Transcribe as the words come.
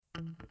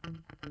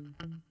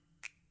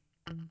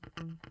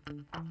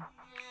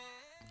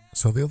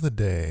So the other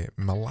day,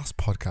 in my last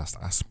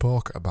podcast, I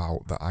spoke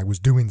about that I was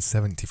doing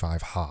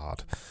 75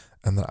 hard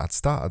and that I'd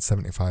started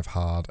 75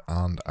 hard,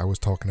 and I was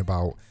talking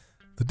about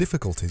the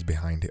difficulties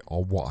behind it,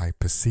 or what I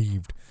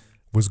perceived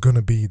was going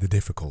to be the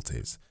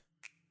difficulties.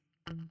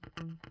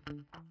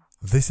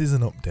 This is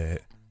an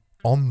update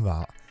on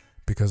that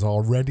because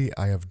already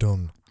I have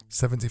done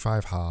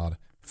 75 hard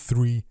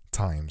 3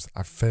 times.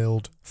 I've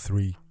failed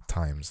 3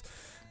 times.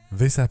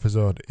 This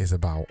episode is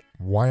about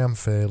why I'm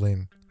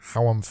failing,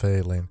 how I'm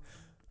failing,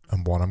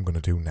 and what I'm going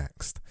to do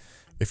next.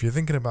 If you're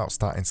thinking about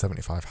starting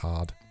 75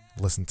 hard,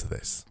 listen to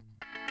this.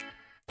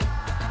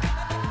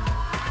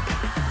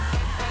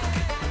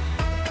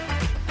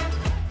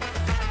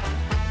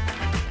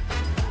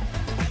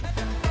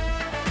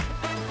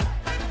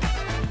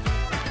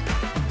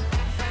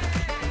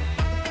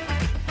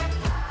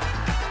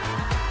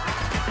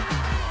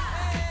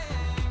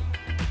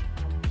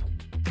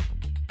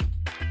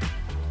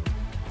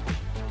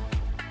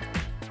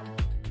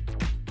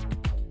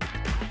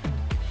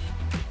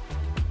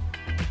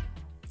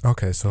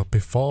 Okay, so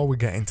before we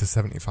get into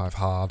 75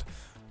 hard,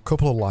 a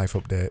couple of life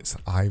updates.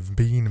 I've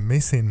been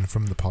missing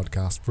from the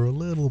podcast for a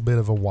little bit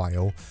of a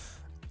while,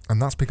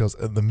 and that's because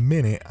at the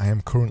minute I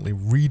am currently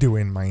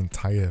redoing my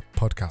entire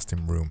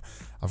podcasting room.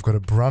 I've got a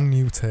brand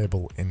new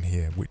table in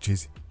here, which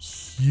is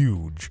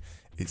huge.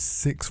 It's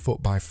 6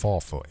 foot by 4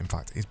 foot. In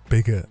fact, it's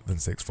bigger than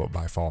 6 foot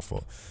by 4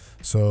 foot.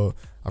 So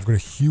I've got a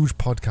huge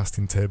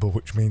podcasting table,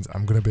 which means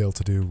I'm going to be able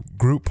to do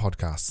group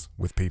podcasts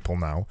with people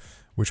now,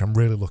 which I'm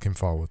really looking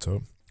forward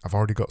to. I've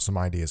already got some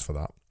ideas for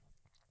that.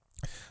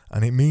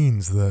 And it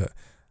means that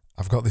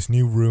I've got this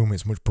new room,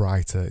 it's much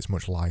brighter, it's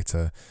much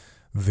lighter.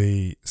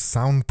 The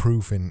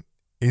soundproofing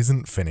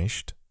isn't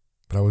finished,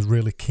 but I was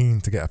really keen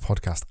to get a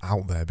podcast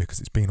out there because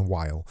it's been a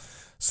while.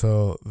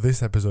 So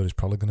this episode is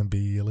probably going to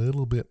be a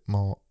little bit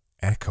more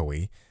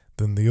echoey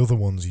than the other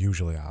ones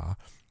usually are.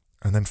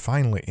 And then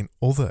finally, in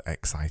other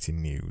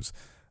exciting news,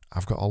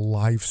 I've got a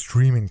live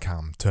streaming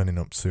cam turning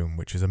up soon,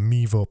 which is a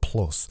Mevo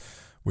Plus,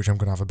 which I'm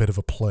going to have a bit of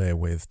a play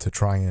with to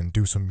try and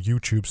do some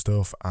YouTube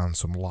stuff and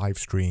some live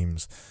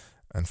streams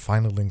and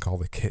finally link all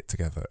the kit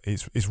together.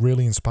 It's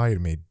really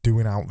inspired me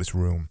doing out this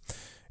room.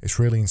 It's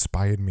really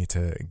inspired me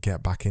to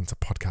get back into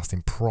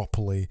podcasting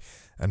properly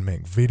and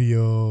make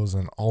videos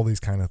and all these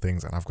kind of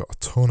things, and I've got a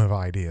ton of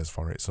ideas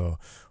for it, so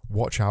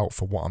watch out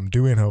for what I'm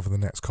doing over the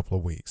next couple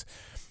of weeks.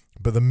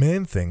 But the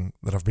main thing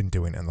that I've been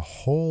doing, and the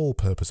whole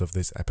purpose of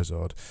this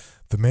episode,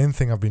 the main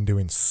thing I've been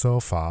doing so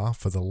far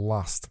for the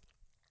last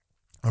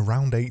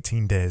around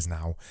 18 days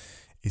now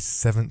is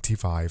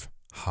 75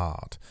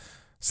 hard.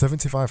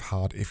 75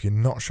 hard, if you're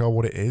not sure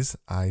what it is,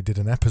 I did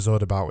an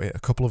episode about it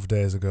a couple of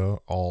days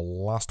ago or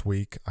last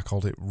week. I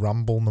called it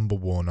Ramble Number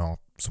 1 or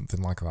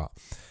something like that.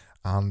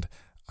 And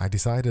I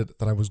decided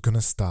that I was going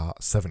to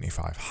start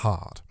 75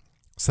 hard.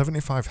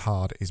 75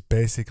 hard is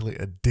basically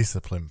a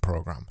discipline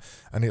program,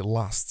 and it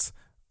lasts,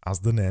 as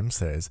the name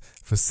says,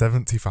 for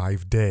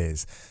 75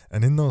 days.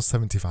 And in those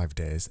 75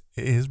 days,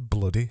 it is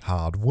bloody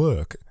hard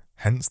work.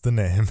 Hence the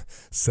name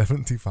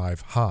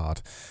 75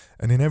 hard.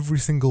 And in every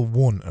single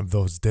one of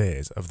those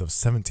days, of those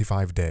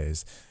 75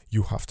 days,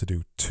 you have to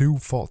do 2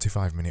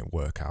 45-minute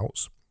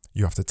workouts.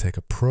 You have to take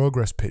a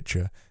progress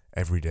picture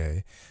every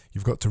day.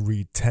 You've got to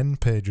read 10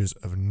 pages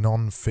of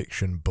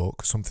non-fiction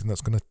book, something that's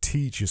going to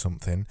teach you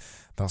something.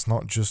 That's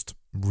not just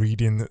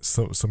reading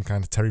some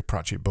kind of Terry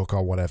Pratchett book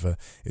or whatever.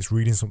 It's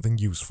reading something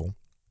useful.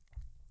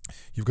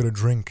 You've got to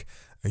drink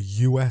a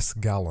US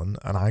gallon,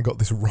 and I got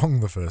this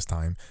wrong the first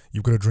time.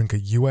 You've got to drink a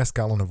US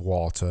gallon of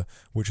water,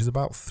 which is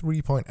about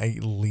 3.8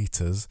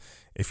 litres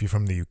if you're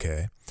from the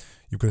UK.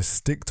 You've got to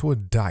stick to a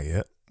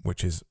diet,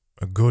 which is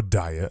a good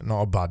diet,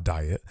 not a bad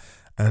diet,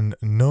 and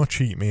no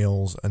cheat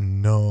meals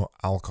and no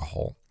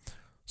alcohol.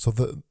 So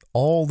that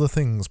all the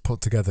things put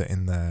together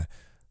in there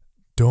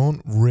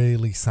don't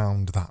really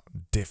sound that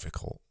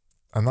difficult.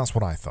 And that's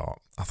what I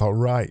thought. I thought,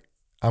 right,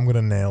 I'm going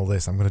to nail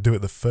this. I'm going to do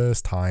it the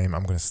first time.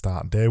 I'm going to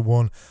start day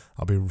 1.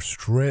 I'll be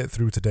straight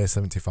through to day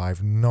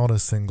 75. Not a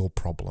single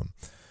problem.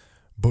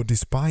 But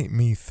despite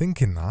me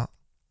thinking that,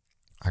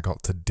 I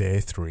got to day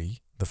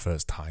 3 the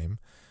first time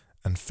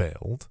and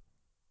failed.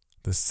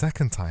 The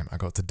second time I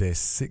got to day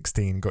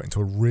 16, got into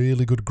a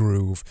really good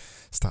groove,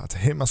 started to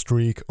hit my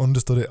streak,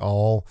 understood it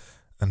all,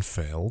 and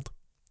failed.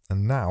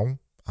 And now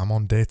I'm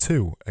on day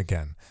 2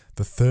 again,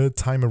 the third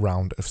time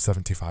around of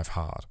 75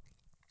 hard.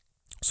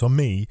 So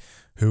me,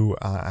 who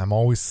I'm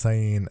always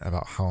saying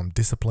about how I'm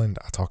disciplined,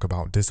 I talk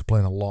about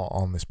discipline a lot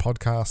on this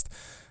podcast.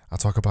 I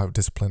talk about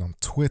discipline on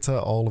Twitter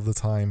all of the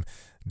time.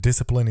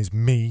 Discipline is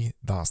me.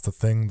 That's the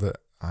thing that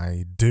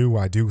I do.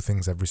 I do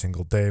things every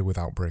single day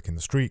without breaking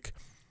the streak.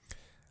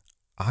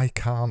 I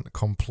can't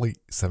complete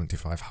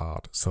 75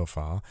 hard so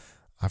far.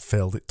 I've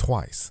failed it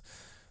twice.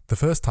 The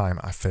first time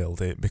I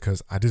failed it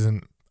because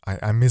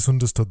I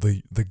misunderstood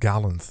the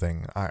gallon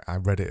thing. I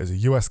read it as a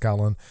US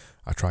gallon.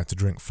 I tried to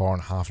drink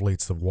 4.5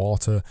 litres of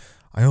water.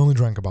 I only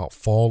drank about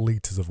 4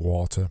 litres of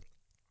water.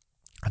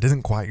 I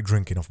didn't quite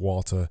drink enough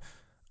water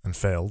and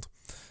failed.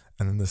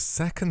 And then the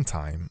second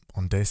time,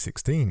 on day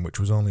 16, which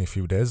was only a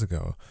few days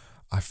ago,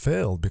 I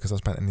failed because I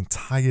spent an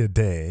entire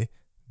day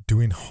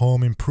doing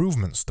home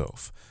improvement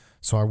stuff.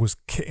 So I was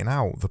kitting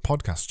out the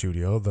podcast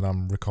studio that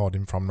I'm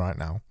recording from right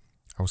now.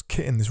 I was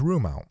kitting this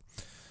room out.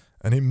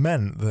 And it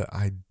meant that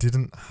I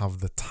didn't have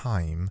the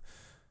time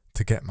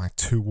to get my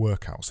 2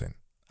 workouts in.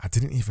 I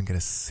didn't even get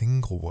a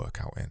single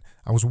workout in.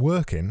 I was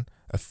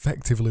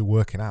effectively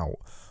working out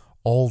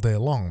all day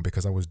long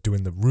because I was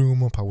doing the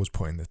room up, I was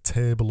putting the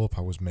table up,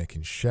 I was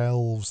making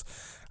shelves.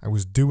 I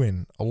was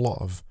doing a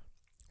lot of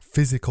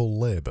physical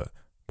labour,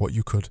 what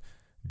you could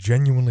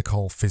genuinely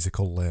call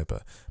physical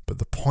labour. But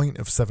the point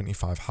of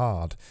 75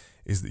 Hard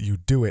is that you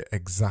do it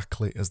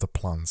exactly as the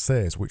plan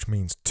says, which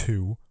means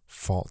 2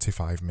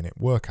 45-minute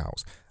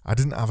workouts. I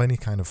didn't have any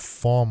kind of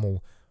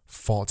formal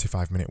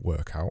 45-minute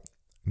workout.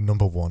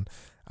 Number 1,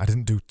 I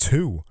didn't do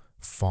 2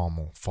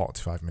 formal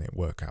 45-minute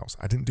workouts.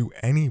 I didn't do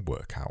any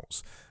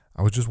workouts.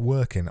 I was just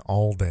working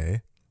all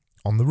day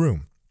on the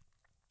room.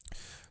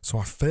 So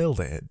I failed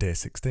it at day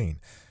 16,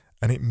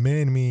 and it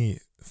made me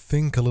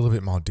think a little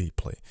bit more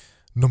deeply.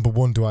 Number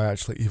 1, do I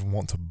actually even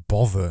want to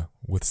bother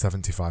with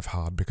 75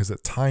 Hard? Because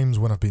at times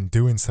when I've been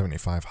doing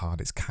 75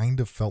 Hard, it's kind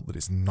of felt that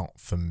it's not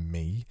for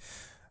me.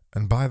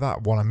 And by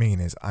that, what I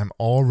mean is I'm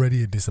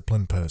already a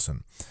disciplined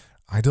person.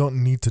 I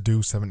don't need to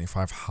do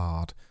 75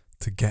 Hard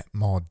to get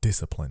more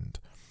disciplined.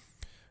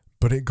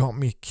 But it got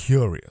me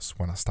curious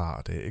when I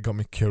started it. It got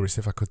me curious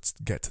if I could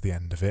get to the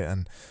end of it.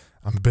 And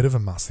I'm a bit of a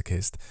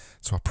masochist,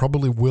 so I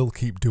probably will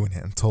keep doing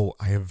it until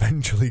I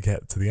eventually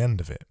get to the end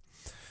of it.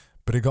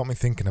 But it got me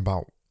thinking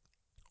about,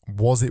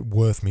 was it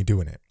worth me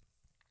doing it?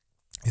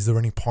 Is there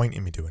any point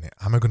in me doing it?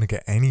 Am I going to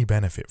get any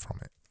benefit from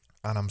it?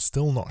 And I'm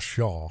still not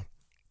sure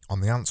on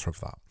the answer of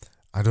that.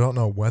 I don't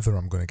know whether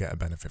I'm going to get a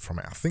benefit from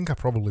it. I think I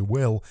probably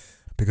will,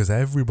 because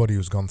everybody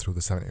who's gone through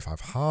the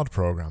 75 Hard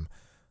program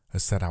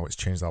has said how it's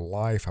changed their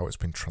life, how it's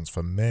been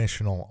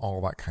transformational,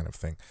 all that kind of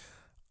thing.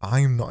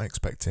 I'm not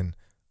expecting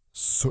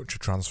such a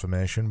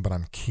transformation, but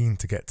I'm keen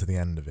to get to the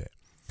end of it.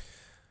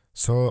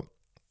 So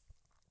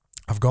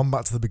I've gone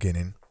back to the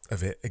beginning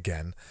of it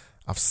again.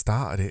 I've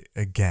started it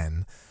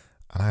again,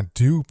 and I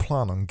do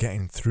plan on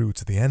getting through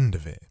to the end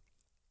of it.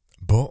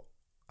 But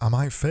I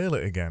might fail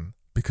it again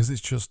because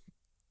it's just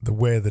the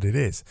way that it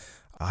is.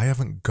 I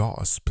haven't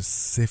got a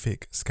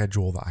specific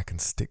schedule that I can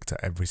stick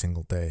to every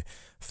single day.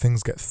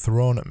 Things get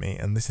thrown at me,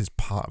 and this is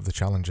part of the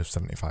challenge of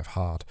 75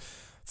 Hard.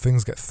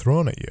 Things get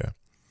thrown at you,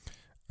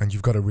 and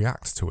you've got to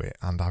react to it,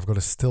 and I've got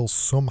to still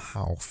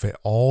somehow fit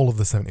all of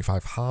the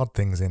 75 Hard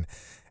things in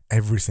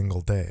every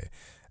single day.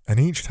 And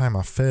each time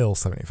I fail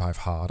 75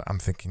 Hard, I'm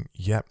thinking,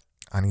 yep,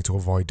 I need to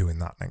avoid doing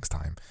that next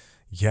time.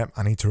 Yep,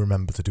 I need to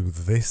remember to do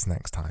this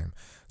next time.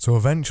 So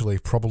eventually,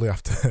 probably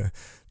after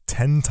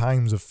 10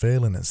 times of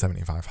failing at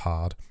 75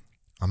 Hard,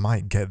 I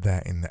might get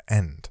there in the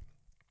end.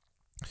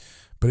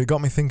 But it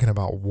got me thinking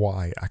about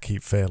why I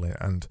keep failing.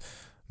 And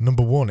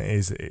number 1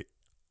 is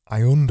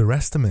I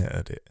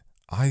underestimated it.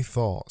 I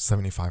thought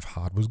 75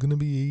 Hard was going to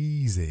be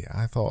easy.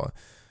 I thought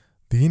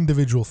the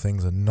individual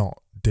things are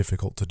not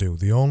difficult to do.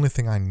 The only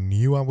thing I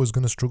knew I was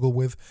going to struggle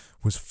with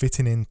was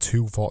fitting in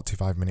 2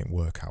 45-minute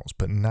workouts.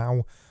 But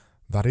now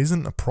that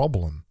isn't a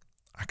problem.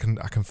 I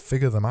can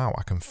figure them out.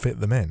 I can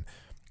fit them in.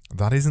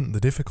 That isn't the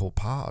difficult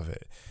part of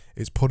it.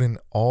 It's putting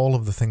all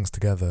of the things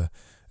together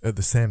at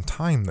the same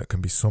time that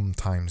can be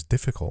sometimes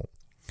difficult.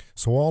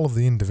 So all of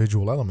the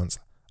individual elements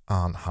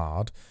aren't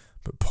hard,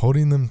 but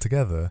putting them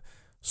together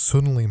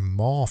suddenly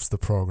morphs the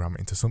program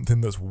into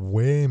something that's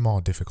way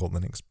more difficult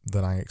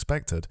than I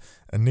expected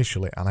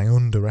initially, and I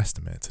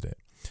underestimated it.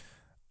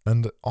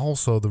 And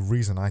also the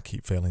reason I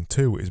keep failing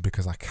too is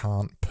because I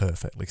can't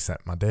perfectly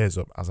set my days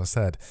up. As I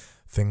said,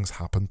 things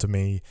happen to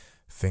me,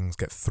 things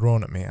get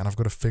thrown at me, and I've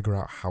got to figure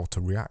out how to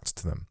react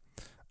to them.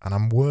 And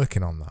I'm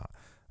working on that.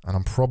 And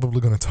I'm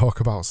probably going to talk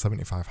about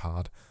 75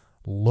 Hard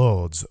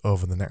loads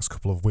over the next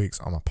couple of weeks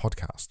on my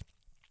podcast.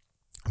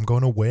 I'm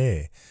going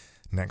away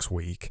next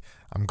week.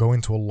 I'm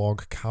going to a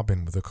log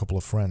cabin with a couple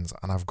of friends,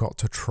 and I've got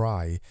to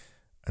try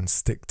and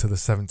stick to the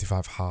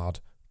 75 Hard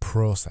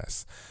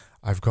process.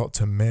 I've got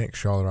to make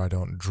sure that I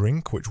don't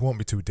drink, which won't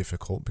be too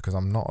difficult because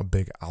I'm not a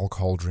big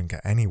alcohol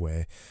drinker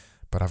anyway,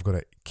 but I've got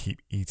to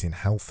keep eating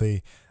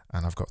healthy,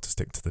 and I've got to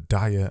stick to the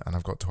diet, and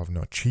I've got to have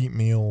no cheat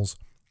meals,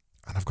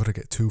 and I've got to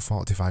get 2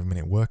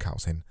 45-minute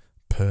workouts in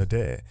per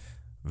day.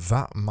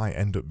 That might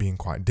end up being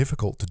quite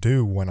difficult to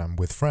do when I'm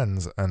with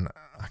friends, and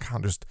I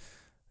can't just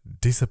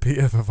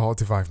disappear for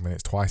 45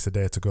 minutes twice a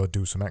day to go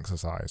do some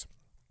exercise.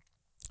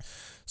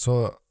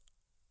 So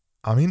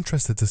I'm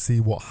interested to see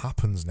what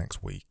happens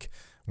next week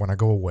when I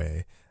go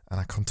away and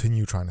I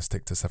continue trying to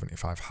stick to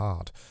 75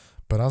 Hard.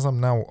 But as I'm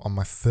now on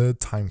my 3rd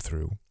time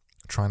through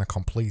trying to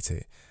complete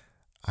it,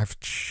 I've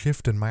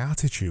shifted my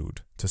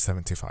attitude to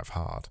 75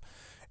 Hard.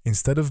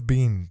 Instead of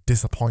being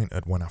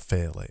disappointed when I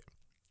fail it,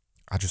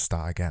 I just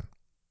start again.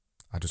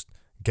 I just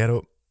get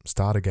up,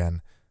 start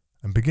again,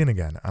 and begin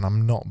again, and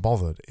I'm not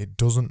bothered. It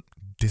doesn't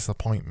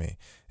disappoint me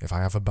if I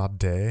have a bad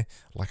day.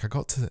 Like I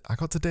got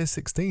to day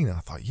 16 and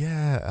I thought,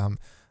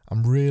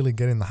 I'm really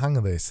getting the hang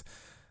of this.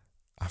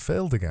 I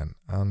failed again,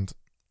 and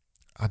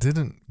I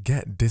didn't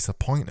get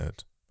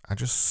disappointed. I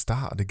just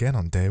started again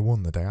on day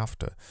one, the day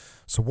after.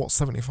 So what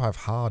 75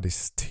 Hard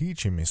is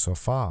teaching me so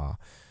far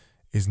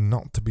is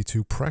not to be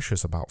too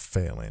precious about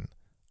failing.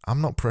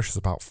 I'm not precious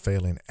about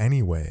failing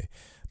anyway,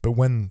 but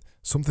when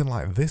something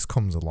like this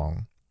comes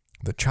along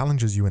that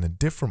challenges you in a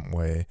different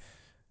way,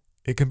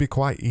 it can be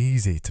quite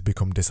easy to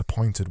become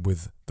disappointed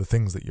with the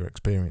things that you're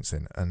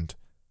experiencing, and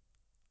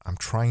I'm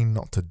trying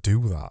not to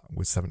do that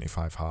with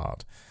 75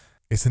 Hard.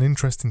 It's an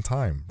interesting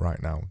time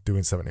right now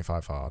doing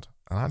 75 Hard,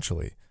 and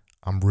actually,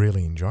 I'm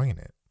really enjoying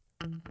it.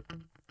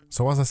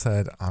 So as I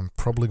said, I'm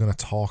probably going to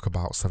talk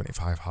about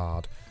 75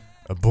 Hard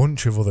a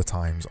bunch of other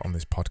times on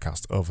this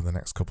podcast over the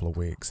next couple of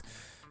weeks,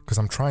 because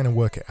I'm trying to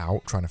work it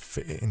out, trying to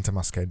fit it into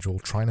my schedule,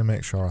 trying to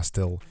make sure I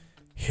still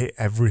hit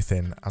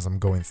everything as I'm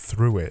going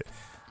through it,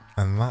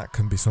 and that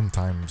can be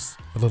sometimes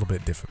a little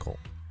bit difficult.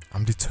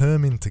 I'm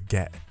determined to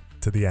get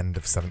to the end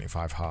of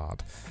 75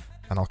 Hard,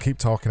 and I'll keep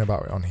talking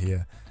about it on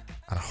here,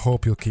 and I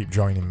hope you'll keep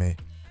joining me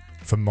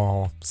for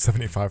more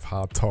 75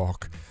 Hard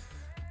talk,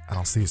 and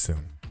I'll see you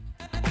soon.